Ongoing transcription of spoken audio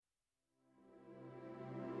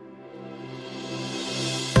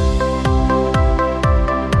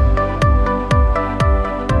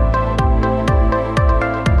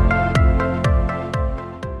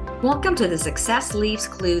Welcome to the Success Leaves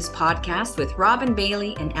Clues podcast with Robin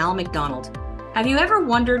Bailey and Al McDonald. Have you ever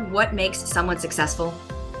wondered what makes someone successful?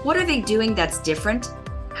 What are they doing that's different?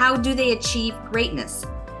 How do they achieve greatness?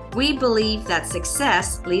 We believe that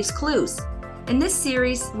success leaves clues. In this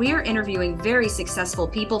series, we are interviewing very successful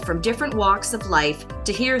people from different walks of life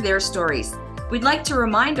to hear their stories. We'd like to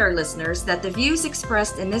remind our listeners that the views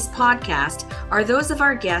expressed in this podcast are those of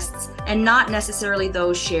our guests and not necessarily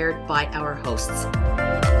those shared by our hosts.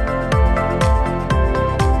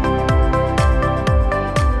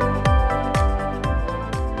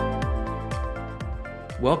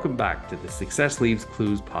 Welcome back to the Success Leaves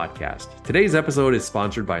Clues podcast. Today's episode is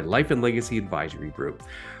sponsored by Life and Legacy Advisory Group.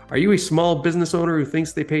 Are you a small business owner who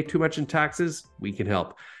thinks they pay too much in taxes? We can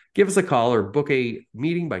help. Give us a call or book a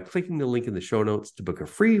meeting by clicking the link in the show notes to book a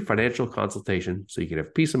free financial consultation so you can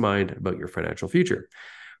have peace of mind about your financial future.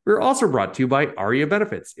 We're also brought to you by ARIA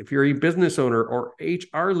Benefits. If you're a business owner or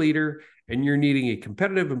HR leader and you're needing a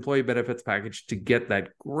competitive employee benefits package to get that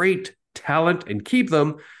great talent and keep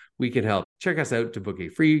them, we can help. Check us out to book a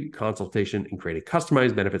free consultation and create a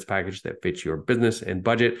customized benefits package that fits your business and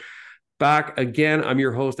budget. Back again, I'm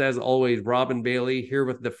your host, as always, Robin Bailey, here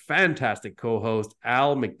with the fantastic co-host,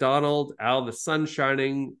 Al McDonald. Al, the sun's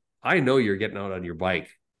shining. I know you're getting out on your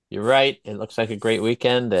bike. You're right. It looks like a great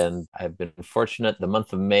weekend, and I've been fortunate. The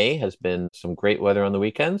month of May has been some great weather on the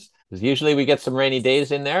weekends. Because usually we get some rainy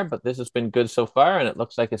days in there, but this has been good so far, and it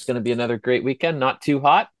looks like it's going to be another great weekend. Not too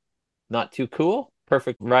hot, not too cool.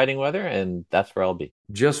 Perfect riding weather, and that's where I'll be.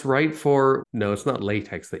 Just right for, no, it's not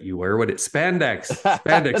latex that you wear. What it's spandex.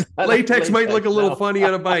 Spandex. Latex might look a little funny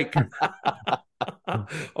on a bike.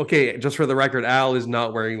 Okay, just for the record, Al is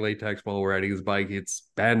not wearing latex while riding his bike. It's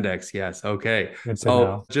spandex. Yes. Okay.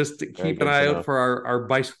 So just keep an eye out for our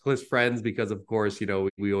bicyclist friends, because of course,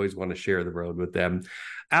 we always want to share the road with them.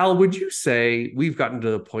 Al, would you say we've gotten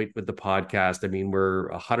to the point with the podcast? I mean,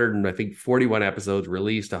 we're 41 episodes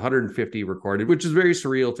released, 150 recorded, which is very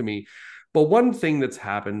surreal to me. But one thing that's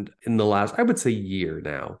happened in the last, I would say, year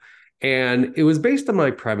now, and it was based on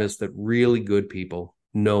my premise that really good people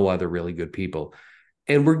know other really good people.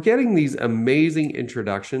 And we're getting these amazing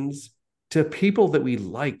introductions to people that we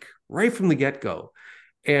like right from the get-go.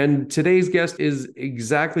 And today's guest is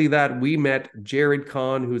exactly that. We met Jared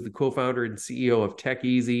Kahn, who's the co-founder and CEO of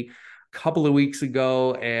TechEasy, a couple of weeks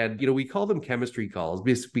ago. And, we call them chemistry calls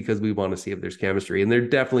because we want to see if there's chemistry. And there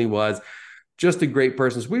definitely was. Just a great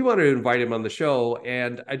person. So we wanted to invite him on the show.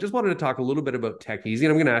 And I just wanted to talk a little bit about TechEasy. And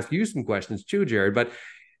I'm going to ask you some questions too, Jared. But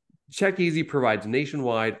TechEasy provides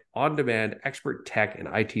nationwide, on-demand, expert tech and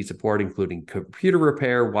IT support, including computer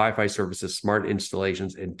repair, Wi-Fi services, smart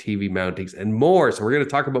installations, and TV mountings, and more. So we're going to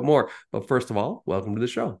talk about more. But first of all, welcome to the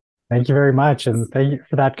show. Thank you very much. And thank you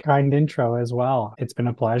for that kind intro as well. It's been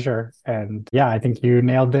a pleasure. And yeah, I think you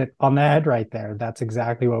nailed it on the head right there. That's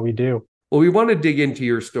exactly what we do. Well, we want to dig into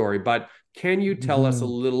your story, but can you tell us a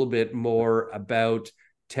little bit more about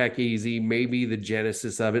TechEasy, maybe the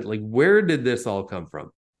genesis of it? Like, where did this all come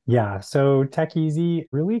from? Yeah, so TechEasy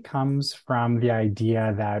really comes from the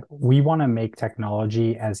idea that we want to make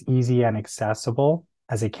technology as easy and accessible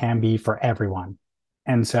as it can be for everyone.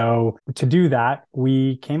 And so to do that,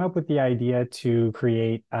 we came up with the idea to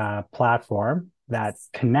create a platform that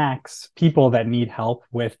connects people that need help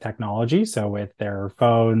with technology. So with their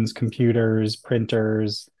phones, computers,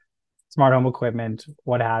 printers, smart home equipment,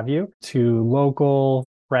 what have you, to local,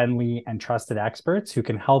 friendly, and trusted experts who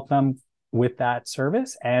can help them with that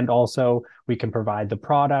service. And also we can provide the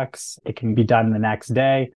products. It can be done the next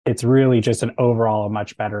day. It's really just an overall a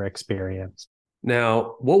much better experience.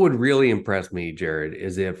 Now, what would really impress me, Jared,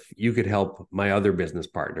 is if you could help my other business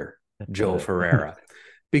partner, Joe Ferreira,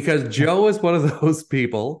 because Joe is one of those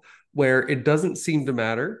people where it doesn't seem to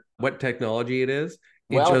matter what technology it is.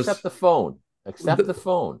 Except the phone. The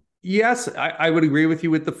phone. Yes, I would agree with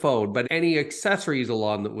you with the phone, but any accessories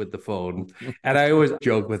along with the phone. And I always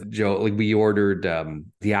joke with Joe, like we ordered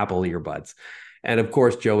the Apple earbuds. And of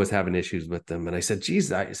course, Joe was having issues with them. And I said,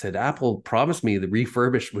 geez, Apple promised me the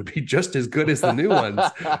refurbished would be just as good as the new ones.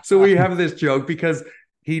 So we have this joke because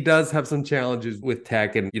he does have some challenges with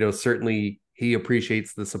tech. And, certainly he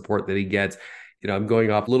appreciates the support that he gets. I'm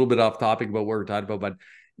going off a little bit off topic about what we're talking about,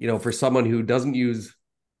 but, for someone who doesn't use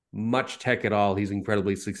much tech at all, he's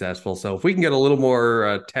incredibly successful. So if we can get a little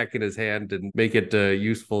more tech in his hand and make it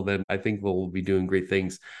useful, then I think we'll be doing great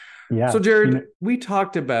things. Yeah. So Jared, we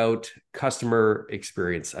talked about customer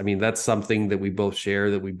experience. I mean, that's something that we both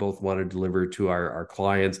share, that we both want to deliver to our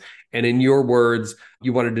clients. And in your words,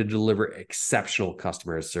 you wanted to deliver exceptional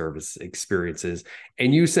customer service experiences.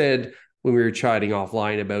 And you said when we were chatting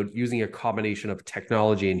offline about using a combination of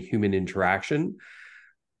technology and human interaction.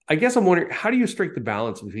 I guess I'm wondering, how do you strike the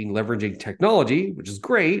balance between leveraging technology, which is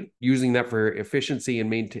great, using that for efficiency and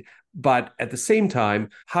maintain, but at the same time,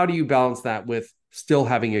 how do you balance that with still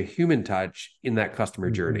having a human touch in that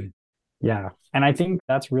customer journey? Yeah. And I think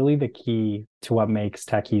that's really the key to what makes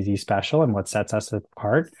TechEasy special and what sets us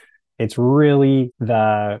apart. It's really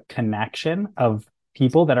the connection of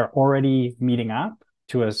people that are already meeting up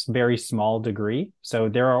to a very small degree. So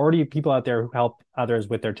there are already people out there who help others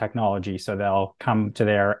with their technology. So they'll come to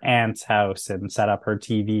their aunt's house and set up her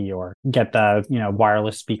TV or get the,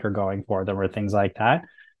 wireless speaker going for them or things like that.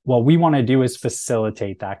 What we want to do is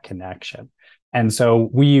facilitate that connection. And so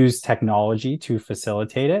we use technology to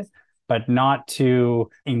facilitate it, but not to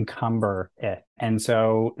encumber it. And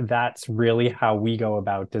so that's really how we go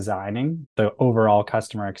about designing the overall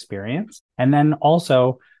customer experience. And then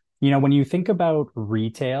also, when you think about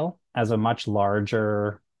retail as a much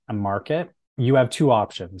larger market, you have two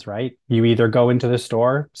options, right? You either go into the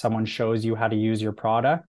store, someone shows you how to use your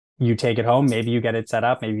product, you take it home, maybe you get it set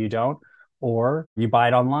up, maybe you don't, or you buy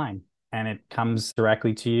it online and it comes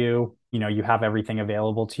directly to you. You have everything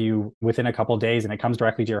available to you within a couple of days and it comes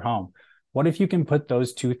directly to your home. What if you can put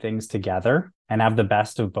those two things together and have the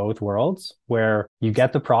best of both worlds where you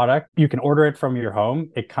get the product, you can order it from your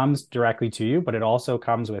home, it comes directly to you, but it also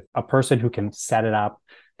comes with a person who can set it up.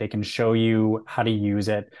 They can show you how to use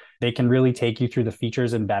it. They can really take you through the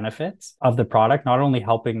features and benefits of the product, not only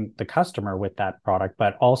helping the customer with that product,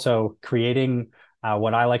 but also creating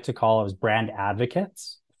what I like to call as brand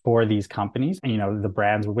advocates for these companies, the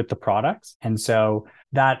brands with the products. And so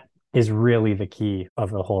that is really the key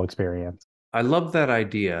of the whole experience. I love that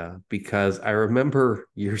idea because I remember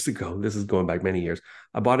years ago, this is going back many years,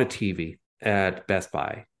 I bought a TV at Best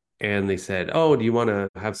Buy and they said, "Oh, do you want to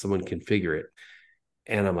have someone configure it?"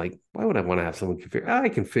 And I'm like, why would I want to have someone configure? I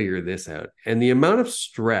can figure this out. And the amount of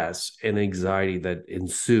stress and anxiety that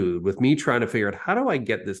ensued with me trying to figure out how do I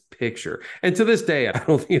get this picture? And to this day, I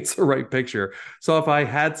don't think it's the right picture. So if I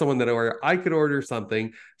had someone that I could order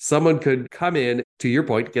something, someone could come in, to your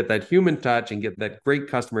point, get that human touch and get that great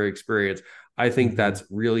customer experience. I think that's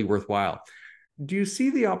really worthwhile. Do you see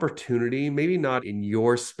the opportunity, maybe not in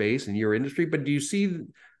your space, in your industry, but do you see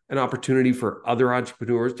an opportunity for other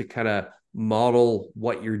entrepreneurs to kind of model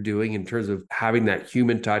what you're doing in terms of having that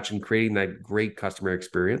human touch and creating that great customer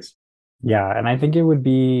experience? Yeah. And I think it would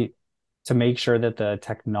be to make sure that the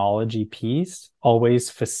technology piece always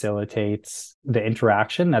facilitates the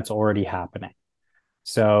interaction that's already happening.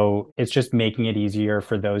 So it's just making it easier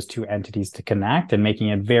for those two entities to connect and making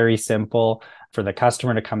it very simple for the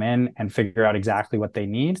customer to come in and figure out exactly what they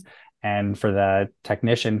need and for the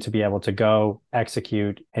technician to be able to go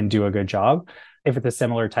execute and do a good job if it's a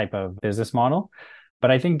similar type of business model. But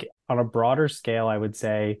I think on a broader scale, I would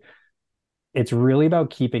say it's really about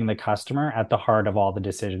keeping the customer at the heart of all the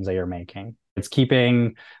decisions that you're making. It's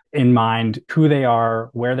keeping in mind who they are,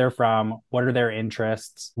 where they're from, what are their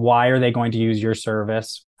interests, why are they going to use your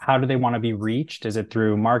service, how do they want to be reached? Is it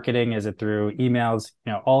through marketing? Is it through emails?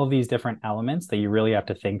 All of these different elements that you really have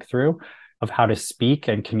to think through of how to speak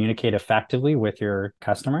and communicate effectively with your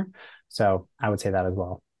customer. So I would say that as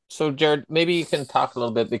well. So, Jared, maybe you can talk a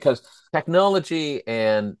little bit because technology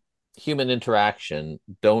and human interaction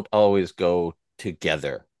don't always go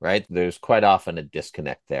together, right? There's quite often a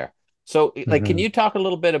disconnect there. So, can you talk a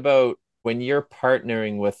little bit about when you're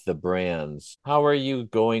partnering with the brands, how are you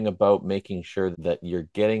going about making sure that you're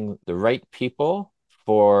getting the right people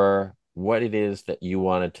for what it is that you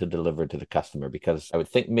wanted to deliver to the customer? Because I would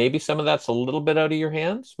think maybe some of that's a little bit out of your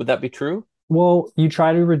hands. Would that be true? Well, you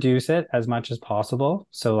try to reduce it as much as possible.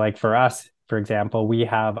 So like for us, for example, we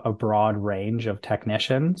have a broad range of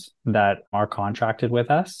technicians that are contracted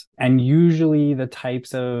with us. And usually the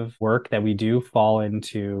types of work that we do fall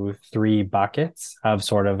into three buckets of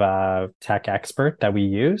sort of a tech expert that we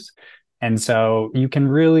use. And so you can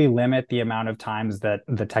really limit the amount of times that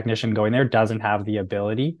the technician going there doesn't have the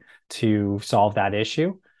ability to solve that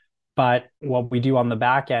issue. But what we do on the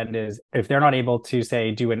back end is if they're not able to,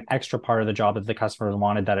 say, do an extra part of the job that the customer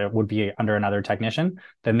wanted that it would be under another technician,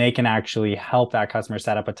 then they can actually help that customer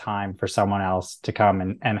set up a time for someone else to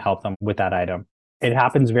come and help them with that item. It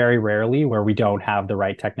happens very rarely where we don't have the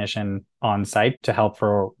right technician on site to help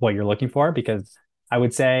for what you're looking for, because I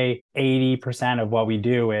would say 80% of what we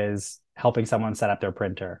do is helping someone set up their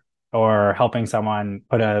printer or helping someone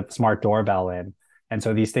put a smart doorbell in. And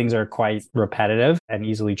so these things are quite repetitive and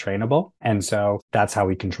easily trainable. And so that's how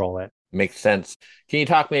we control it. Makes sense. Can you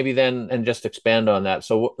talk maybe then and just expand on that?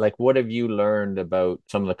 So what have you learned about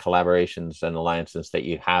some of the collaborations and alliances that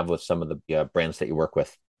you have with some of the brands that you work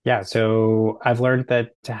with? Yeah. So I've learned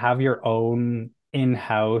that to have your own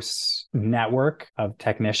in-house network of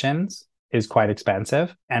technicians is quite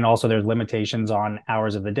expensive. And also there's limitations on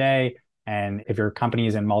hours of the day. And if your company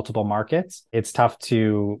is in multiple markets, it's tough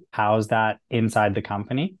to house that inside the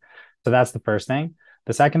company. So that's the first thing.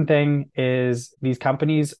 The second thing is these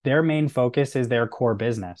companies, their main focus is their core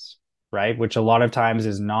business, right? Which a lot of times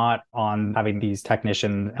is not on having these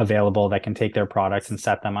technicians available that can take their products and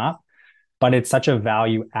set them up. But it's such a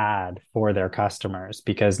value add for their customers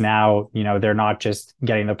because now, they're not just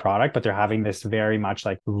getting the product, but they're having this very much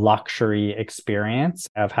like luxury experience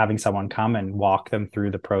of having someone come and walk them through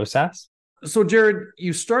the process. So, Jared,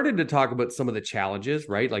 you started to talk about some of the challenges,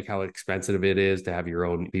 right? Like how expensive it is to have your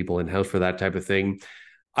own people in-house for that type of thing.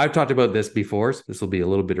 I've talked about this before, so this will be a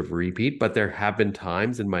little bit of a repeat, but there have been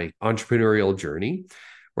times in my entrepreneurial journey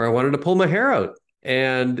where I wanted to pull my hair out.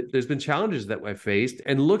 And there's been challenges that I faced.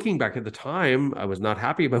 And looking back at the time, I was not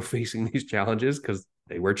happy about facing these challenges because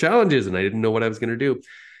they were challenges and I didn't know what I was going to do.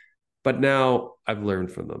 But now I've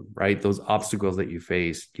learned from them, right? Those obstacles that you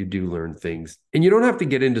face, you do learn things. And you don't have to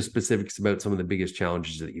get into specifics about some of the biggest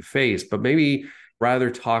challenges that you face, but maybe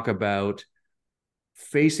rather talk about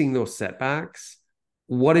facing those setbacks.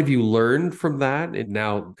 What have you learned from that? And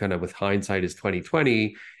now kind of with hindsight is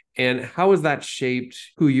 2020. And how has that shaped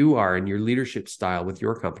who you are and your leadership style with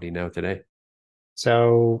your company now today?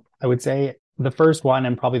 So I would say the first one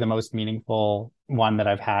and probably the most meaningful one that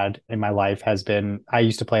I've had in my life has been, I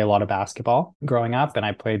used to play a lot of basketball growing up, and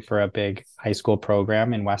I played for a big high school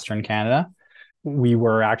program in Western Canada. We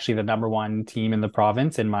were actually the number one team in the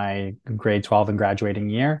province in my grade 12 and graduating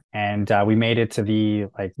year. And we made it to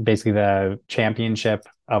basically the championship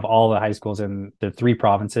of all the high schools in the 3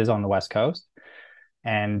 provinces on the West Coast.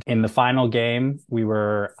 And in the final game, we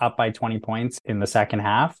were up by 20 points in the second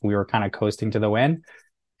half. We were kind of coasting to the win.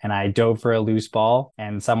 And I dove for a loose ball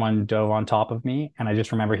and someone dove on top of me. And I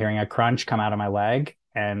just remember hearing a crunch come out of my leg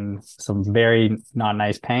and some very not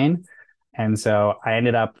nice pain. And so I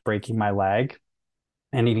ended up breaking my leg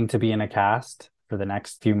and needing to be in a cast for the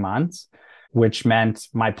next few months, which meant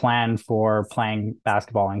my plan for playing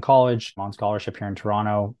basketball in college on scholarship here in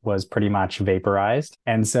Toronto was pretty much vaporized.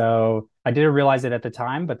 And so I didn't realize it at the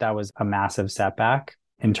time, but that was a massive setback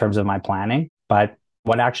in terms of my planning. But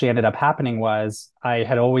what actually ended up happening was I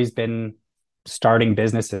had always been starting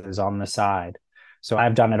businesses on the side. So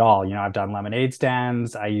I've done it all. I've done lemonade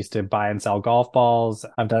stands. I used to buy and sell golf balls.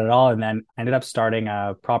 I've done it all. And then I ended up starting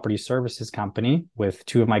a property services company with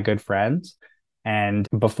 2 of my good friends. And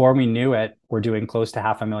before we knew it, we're doing close to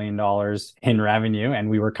 $500,000 in revenue. And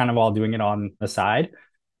we were kind of all doing it on the side.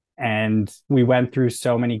 And we went through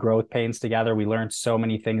so many growth pains together. We learned so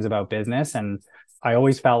many things about business. And I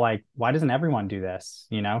always felt like, why doesn't everyone do this?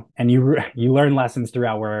 And you learn lessons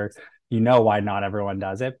throughout where why not everyone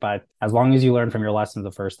does it. But as long as you learn from your lessons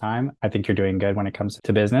the first time, I think you're doing good when it comes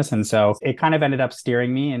to business. And so it kind of ended up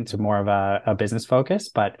steering me into more of a business focus.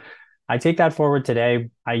 But I take that forward today.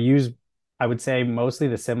 I would say mostly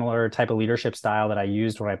the similar type of leadership style that I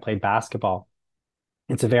used when I played basketball.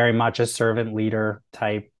 It's a very much a servant leader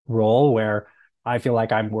type role where I feel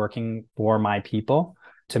like I'm working for my people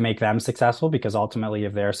to make them successful, because ultimately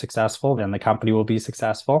if they're successful, then the company will be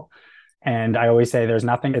successful. And I always say there's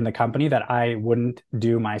nothing in the company that I wouldn't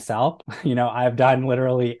do myself. I've done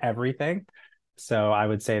literally everything. So I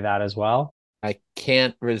would say that as well. I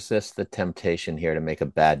can't resist the temptation here to make a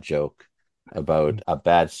bad joke about a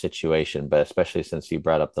bad situation, but especially since you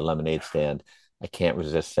brought up the lemonade stand, I can't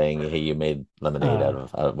resist saying, hey, you made lemonade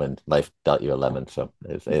out of when life dealt you a lemon. So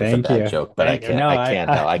it's a bad joke, but I couldn't help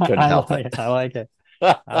it. I like it.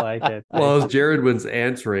 I like it. Well, as Jared was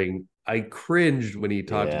answering, I cringed when he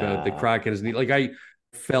talked about the crack in his knee. Like I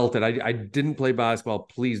felt it. I didn't play basketball.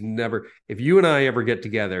 Please never. If you and I ever get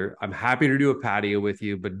together, I'm happy to do a patio with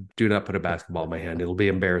you, but do not put a basketball in my hand. It'll be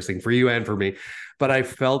embarrassing for you and for me. But I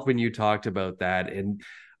felt when you talked about that, and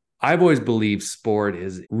I've always believed sport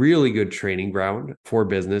is really good training ground for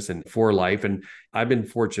business and for life. And I've been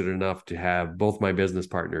fortunate enough to have both my business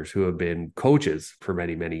partners who have been coaches for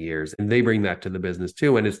many, many years. And they bring that to the business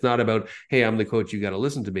too. And it's not about, hey, I'm the coach, you got to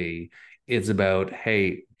listen to me. It's about,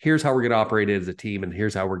 hey, here's how we're going to operate as a team, and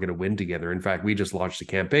here's how we're going to win together. In fact, we just launched a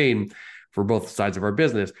campaign for both sides of our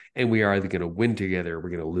business, and we are either going to win together or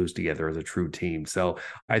we're going to lose together as a true team. So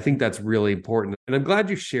I think that's really important. And I'm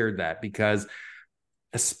glad you shared that, because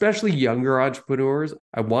especially younger entrepreneurs,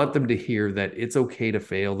 I want them to hear that it's okay to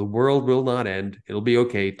fail. The world will not end. It'll be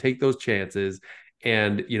okay. Take those chances.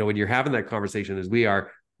 And, when you're having that conversation, as we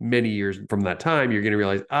are many years from that time, you're going to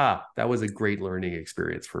realize, that was a great learning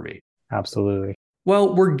experience for me. Absolutely.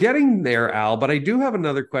 Well, we're getting there, Al, but I do have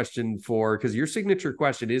another question because your signature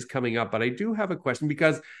question is coming up, but I do have a question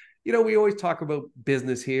because we always talk about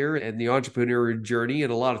business here and the entrepreneur journey.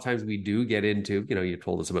 And a lot of times we do get into, you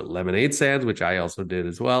told us about lemonade stands, which I also did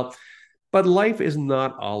as well. But life is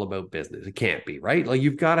not all about business. It can't be, right? Like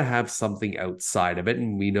you've got to have something outside of it.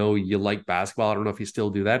 And we know you like basketball. I don't know if you still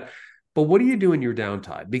do that. But what do you do in your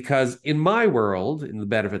downtime? Because in my world, in the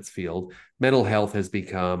benefits field, mental health has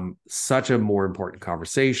become such a more important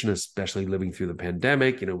conversation, especially living through the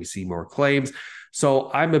pandemic. We see more claims.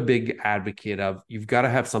 So I'm a big advocate of you've got to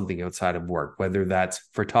have something outside of work, whether that's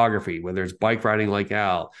photography, whether it's bike riding like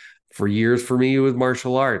Al. For years, for me, it was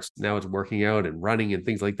martial arts. Now it's working out and running and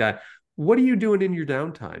things like that. What are you doing in your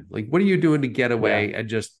downtime? Like, what are you doing to get away and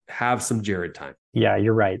just have some Jared time? Yeah,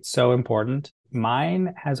 you're right. So important.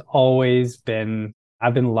 Mine has always been,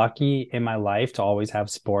 I've been lucky in my life to always have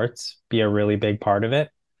sports be a really big part of it.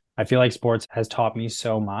 I feel like sports has taught me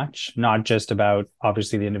so much, not just about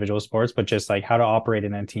obviously the individual sports, but just like how to operate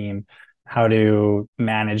in a team, how to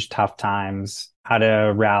manage tough times, how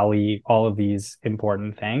to rally, all of these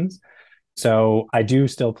important things. So I do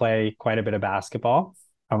still play quite a bit of basketball.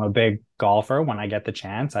 I'm a big golfer when I get the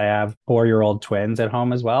chance. I have 4-year-old twins at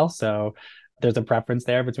home as well. So there's a preference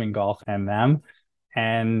there between golf and them.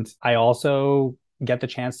 And I also get the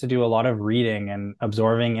chance to do a lot of reading and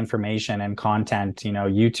absorbing information and content,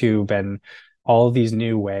 YouTube and all of these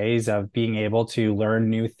new ways of being able to learn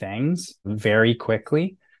new things very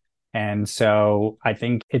quickly. And so I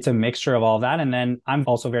think it's a mixture of all that. And then I'm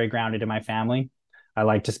also very grounded in my family. I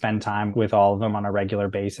like to spend time with all of them on a regular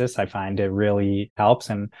basis. I find it really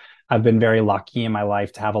helps. And I've been very lucky in my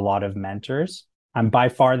life to have a lot of mentors. I'm by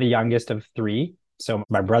far the youngest of three. So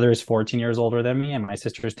my brother is 14 years older than me and my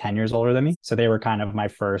sister is 10 years older than me. So they were kind of my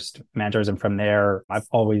first mentors. And from there, I've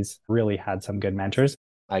always really had some good mentors.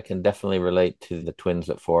 I can definitely relate to the twins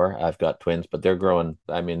at 4. I've got twins, but they're growing.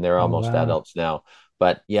 I mean, they're almost adults now.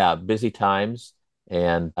 But yeah, busy times.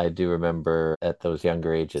 And I do remember at those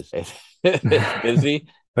younger ages, it's busy.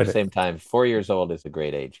 But at the same time, 4 years old is a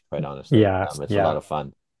great age, quite honestly. Yeah, it's a lot of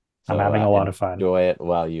fun. So, I'm having a lot of fun. Enjoy it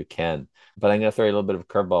while you can. But I'm going to throw you a little bit of a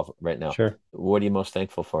curveball right now. Sure. What are you most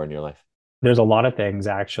thankful for in your life? There's a lot of things,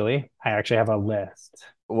 actually. I actually have a list.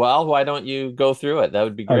 Well, why don't you go through it? That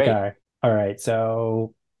would be great. Okay. All right.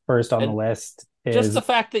 So first on the list is just the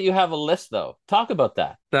fact that you have a list, though. Talk about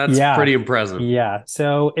that. That's pretty impressive. Yeah.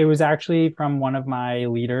 So it was actually from one of my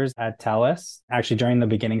leaders at TELUS, actually during the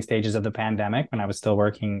beginning stages of the pandemic when I was still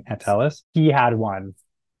working at TELUS. He had one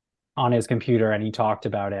on his computer and he talked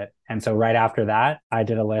about it. And so right after that, I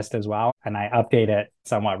did a list as well and I update it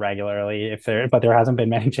somewhat regularly but there hasn't been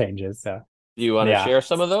many changes. So do you want to share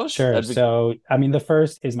some of those? Sure. So, I mean, the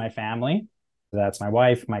first is my family. That's my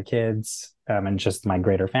wife, my kids, and just my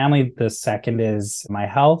greater family. The second is my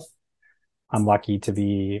health. I'm lucky to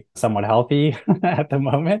be somewhat healthy at the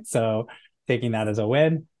moment. So taking that as a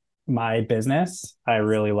win. My business, I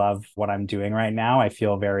really love what I'm doing right now. I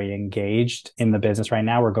feel very engaged in the business right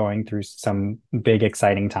now. We're going through some big,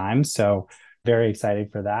 exciting times. So very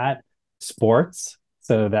excited for that. Sports,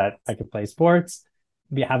 so that I could play sports,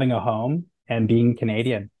 be having a home and being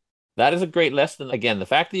Canadian. That is a great list. And again, the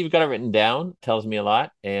fact that you've got it written down tells me a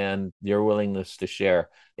lot and your willingness to share.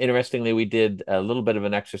 Interestingly, we did a little bit of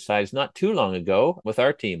an exercise not too long ago with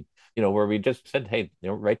our team, where we just said, hey,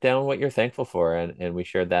 write down what you're thankful for. And we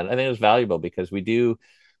shared that. I think it was valuable because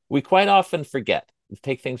we quite often forget,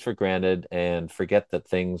 take things for granted and forget that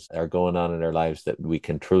things are going on in our lives that we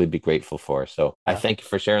can truly be grateful for. So I thank you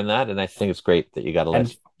for sharing that. And I think it's great that you got a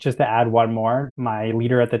list. And just to add one more, my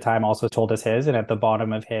leader at the time also told us his, and at the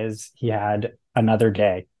bottom of his, he had another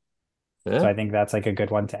day. Yeah. So I think that's like a good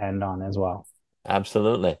one to end on as well.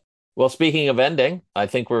 Absolutely. Well, speaking of ending, I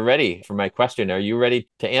think we're ready for my question. Are you ready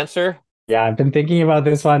to answer? Yeah, I've been thinking about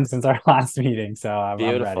this one since our last meeting, so I'm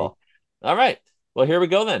ready. All right. Well, here we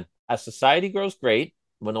go then. As society grows great,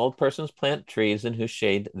 when old persons plant trees in whose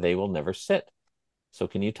shade they will never sit. So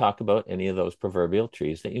can you talk about any of those proverbial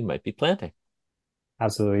trees that you might be planting?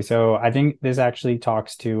 Absolutely. So I think this actually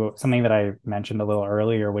talks to something that I mentioned a little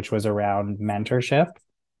earlier, which was around mentorship.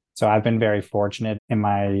 So I've been very fortunate in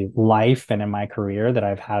my life and in my career that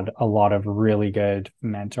I've had a lot of really good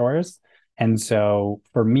mentors. And so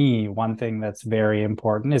for me, one thing that's very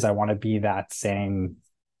important is I want to be that same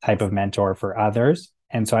type of mentor for others.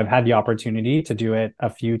 And so I've had the opportunity to do it a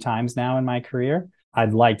few times now in my career.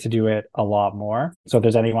 I'd like to do it a lot more. So if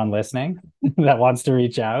there's anyone listening that wants to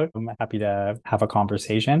reach out, I'm happy to have a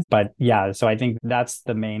conversation. But yeah, so I think that's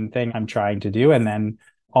the main thing I'm trying to do. And then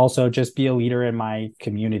also just be a leader in my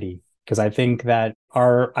community, because I think that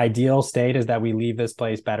our ideal state is that we leave this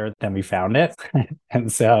place better than we found it. And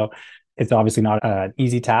so it's obviously not an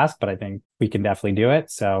easy task, but I think we can definitely do it.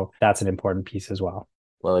 So that's an important piece as well.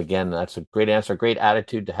 Well, again, that's a great answer, great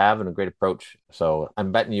attitude to have, and a great approach. So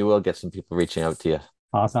I'm betting you will get some people reaching out to you.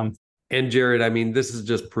 Awesome. And Jared, I mean, this is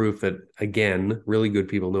just proof that, again, really good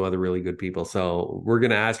people know other really good people. So we're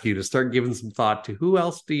going to ask you to start giving some thought to who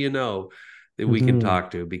else do you know that we can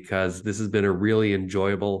talk to, because this has been a really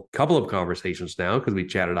enjoyable couple of conversations now, because we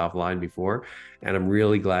chatted offline before, and I'm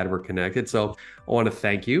really glad we're connected. So I want to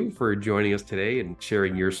thank you for joining us today and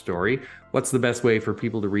sharing your story. What's the best way for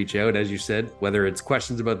people to reach out? As you said, whether it's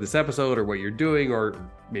questions about this episode or what you're doing, or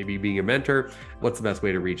maybe being a mentor, what's the best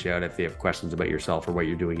way to reach out if they have questions about yourself or what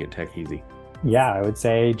you're doing at TechEasy? Yeah, I would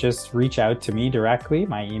say just reach out to me directly.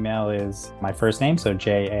 My email is my first name, so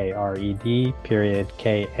JARED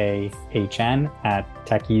KAHN at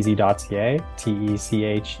techeasy.ca,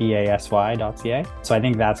 TECHEASY.ca. So I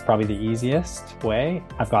think that's probably the easiest way.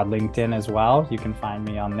 I've got LinkedIn as well. You can find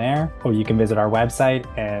me on there, or you can visit our website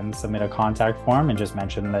and submit a contact form and just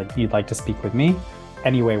mention that you'd like to speak with me.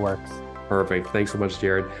 Any way works. Perfect. Thanks so much,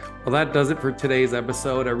 Jared. Well, that does it for today's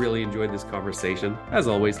episode. I really enjoyed this conversation. As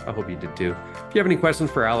always, I hope you did too. If you have any questions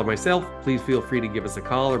for Al or myself, please feel free to give us a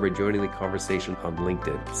call or by joining the conversation on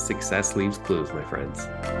LinkedIn. Success leaves clues, my friends.